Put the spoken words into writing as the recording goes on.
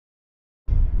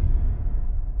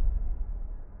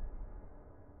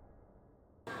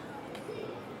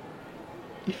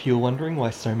If you're wondering why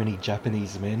so many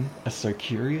Japanese men are so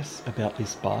curious about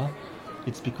this bar,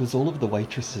 it's because all of the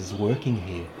waitresses working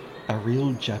here are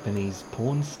real Japanese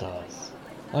porn stars.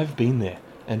 I've been there,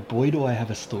 and boy do I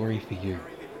have a story for you.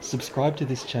 Subscribe to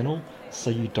this channel so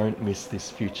you don't miss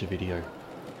this future video.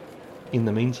 In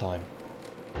the meantime,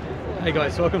 Hey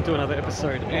guys, welcome to another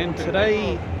episode, and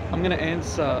today I'm going to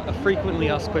answer a frequently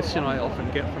asked question I often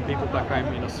get from people back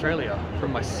home in Australia,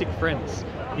 from my sick friends.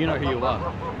 You know who you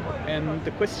are. And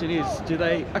the question is, do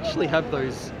they actually have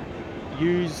those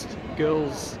used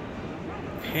girls'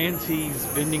 panties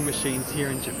vending machines here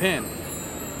in Japan?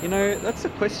 You know, that's a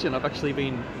question I've actually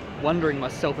been wondering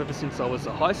myself ever since I was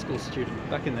a high school student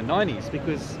back in the 90s,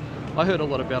 because I heard a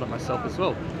lot about it myself as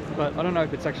well. But I don't know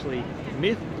if it's actually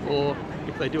myth or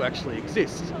if they do actually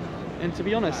exist. And to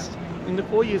be honest, in the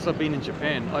 4 years I've been in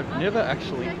Japan, I've never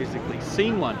actually physically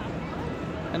seen one.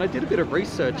 And I did a bit of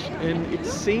research, and it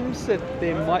seems that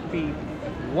there might be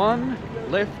one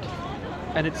left,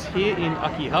 and it's here in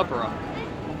Akihabara.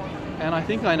 And I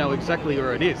think I know exactly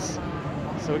where it is.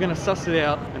 So we're going to suss it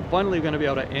out, and finally we're going to be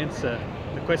able to answer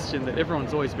the question that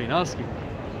everyone's always been asking.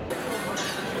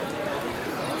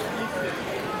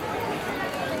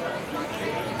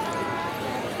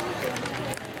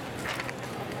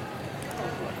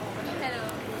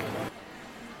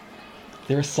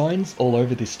 there are signs all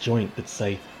over this joint that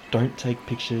say don't take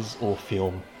pictures or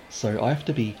film, so I have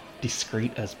to be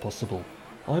discreet as possible.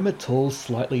 I'm a tall,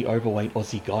 slightly overweight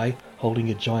Aussie guy holding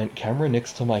a giant camera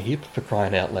next to my hip, for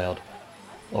crying out loud.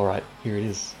 Alright, here it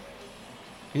is.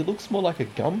 It looks more like a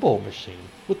gumball machine.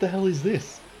 What the hell is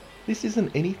this? This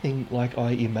isn't anything like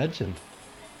I imagined.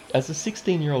 As a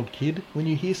 16-year-old kid, when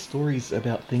you hear stories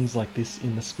about things like this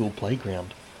in the school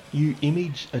playground, you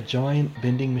image a giant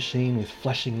vending machine with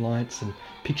flashing lights and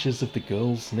pictures of the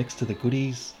girls next to the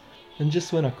goodies, and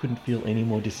just when I couldn't feel any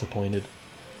more disappointed,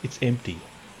 it's empty.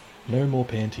 No more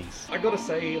panties. I gotta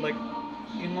say, like,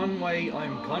 in one way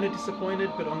I'm kind of disappointed,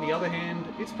 but on the other hand,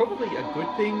 it's probably a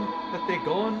good thing that they're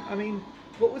gone. I mean,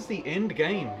 what was the end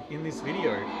game in this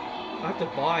video? I have to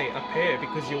buy a pair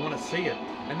because you want to see it,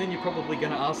 and then you're probably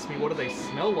going to ask me what do they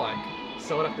smell like,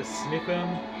 so I'd have to sniff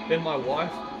them, then my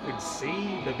wife would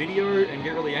see the video and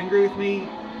get really angry with me,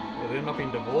 it'd end up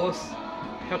in divorce.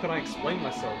 How can I explain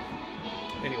myself?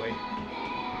 Anyway,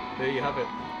 there you have it.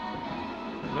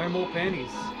 No more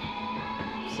panties.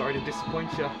 Sorry to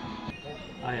disappoint you.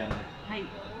 Hiya. Hi.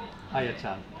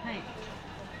 Hiya-chan. Hi.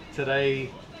 Today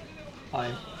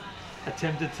I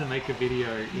attempted to make a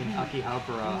video in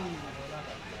Akihabara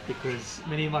because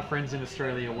many of my friends in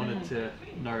Australia wanted to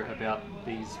know about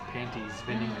these panties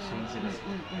vending machines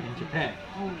in Japan.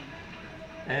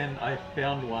 And I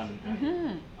found one,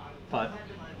 but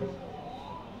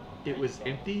it was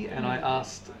empty, and I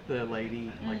asked the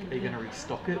lady, like, are you going to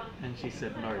restock it? And she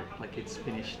said no, like, it's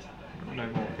finished. No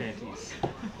more panties.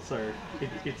 So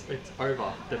it's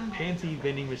over. The panty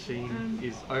vending machine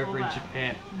is over in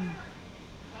Japan.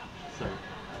 So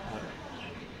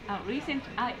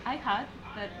I heard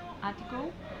that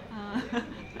article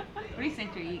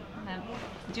recently.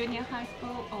 Junior high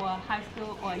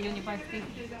school or university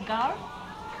girl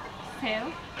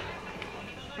sell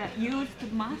the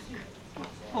used mask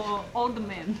for old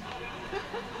men.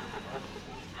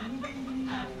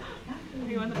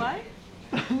 You want to buy?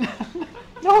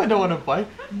 no, I don't want to buy.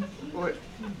 What?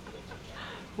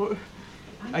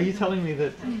 Are you telling me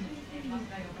that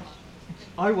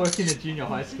I work in a junior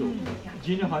high school?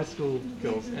 Junior high school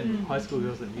girls and high school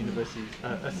girls at universities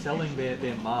are selling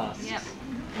their masks. Yep.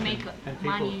 Make and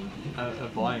people money. Are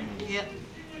buying these. Yep.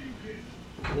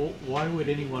 Well, why would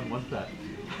anyone want that?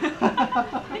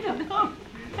 I don't know.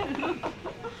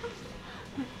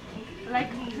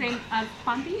 Like same as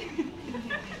panty.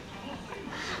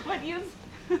 What use?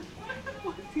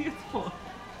 What's use for?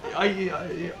 I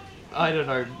don't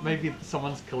know. Maybe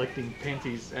someone's collecting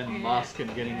panties and masks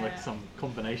and getting like some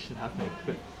combination happening.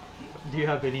 But do you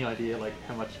have any idea like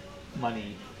how much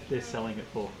money they're selling it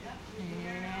for?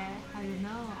 I don't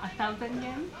know. 1,000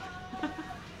 yen?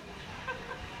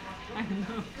 I don't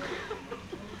know.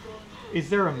 Is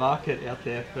there a market out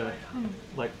there for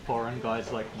like foreign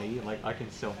guys like me? Like I can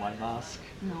sell my mask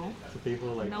No. to people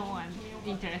like. No one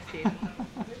interested.